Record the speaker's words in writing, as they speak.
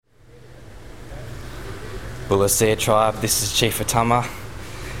Ulai tribe. This is Chief Atama,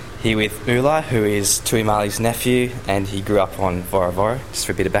 here with Ulai, who is Tui Mali's nephew, and he grew up on Vorovoro, just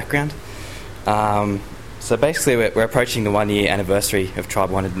for a bit of background. So basically we're approaching the 1 year anniversary of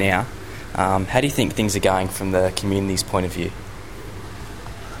Tribewanted now. How do you think things are going from the community's point of view?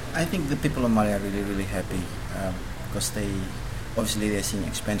 I think the people of Mali are really happy because they're seeing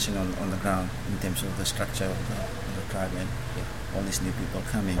expansion on the ground in terms of the structure of the tribe and all these new people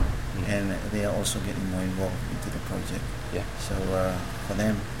coming, and they are also getting more involved into the project. So for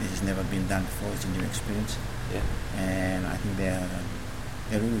them, this has never been done before. It's a new experience, and I think they're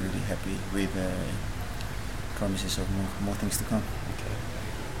really happy with promises of more things to come.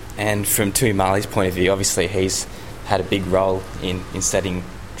 And from Tui Mali's point of view, obviously he's had a big role in setting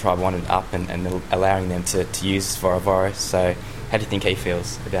Tribewanted up and allowing them to use Vorovoro. So how do you think he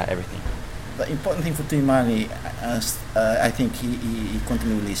feels about everything? The important thing for Tui Mali, I think he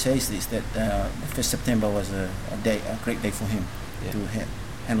continually says this, that 1st September was a great day for him to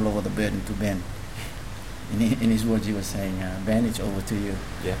hand over the burden to Ben. In his words, he was saying, Ben, it's over to you.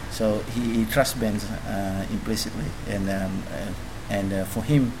 So he trusts Ben implicitly, and for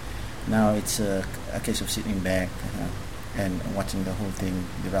him now it's a case of sitting back and watching the whole thing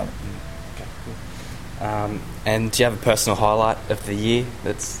develop. Okay, cool. And do you have a personal highlight of the year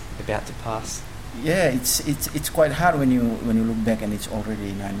that's about to pass? Yeah, it's quite hard when you look back and it's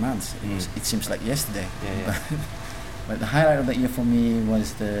already 9 months. It seems like yesterday. But the highlight of the year for me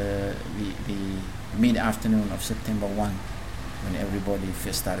was the mid-afternoon of September 1, when everybody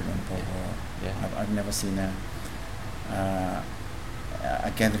first started on Vorovoro. I've never seen a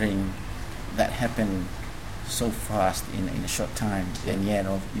gathering that happened so fast in a short time, and yet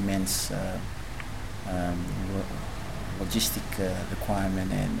of immense logistic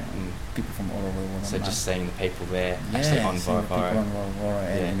requirement and people from all over the world. So just seeing the people there actually on Vorovoro.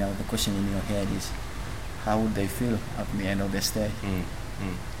 And the question in your head is, how would they feel at the end of their stay?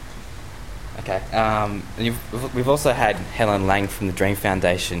 Okay. And we've also had Helen Lang from the Dream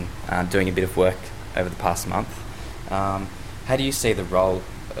Foundation doing a bit of work over the past month. How do you see the role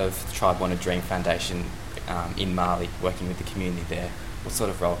of the Tribewanted Dream Foundation in Mali, working with the community there? What sort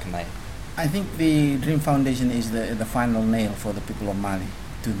of role can they? I think the Dream Foundation is the final nail for the people of Mali.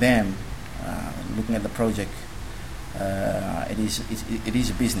 To them, looking at the project, it is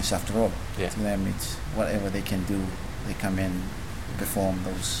a business after all. To them, it's whatever they can do. They come in, perform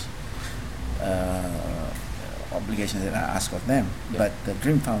those obligations that are asked of them. But the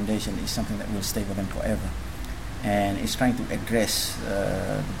Dream Foundation is something that will stay with them forever, and it's trying to address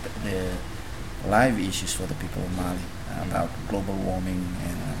the live issues for the people of Mali about global warming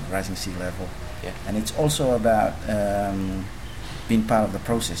and rising sea level. And it's also about being part of the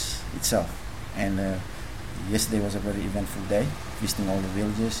process itself. And yesterday was a very eventful day, visiting all the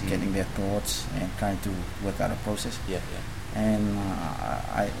villages, getting their thoughts and trying to work out a process. And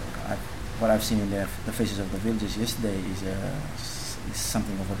what I've seen in the faces of the villagers yesterday is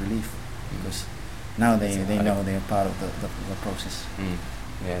something of a relief, because now they know they're part of the process.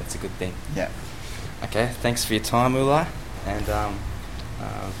 Yeah, it's a good thing. Okay, thanks for your time, Ulai, and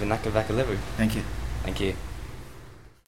Vinaka Vakalevu. Thank you. Thank you.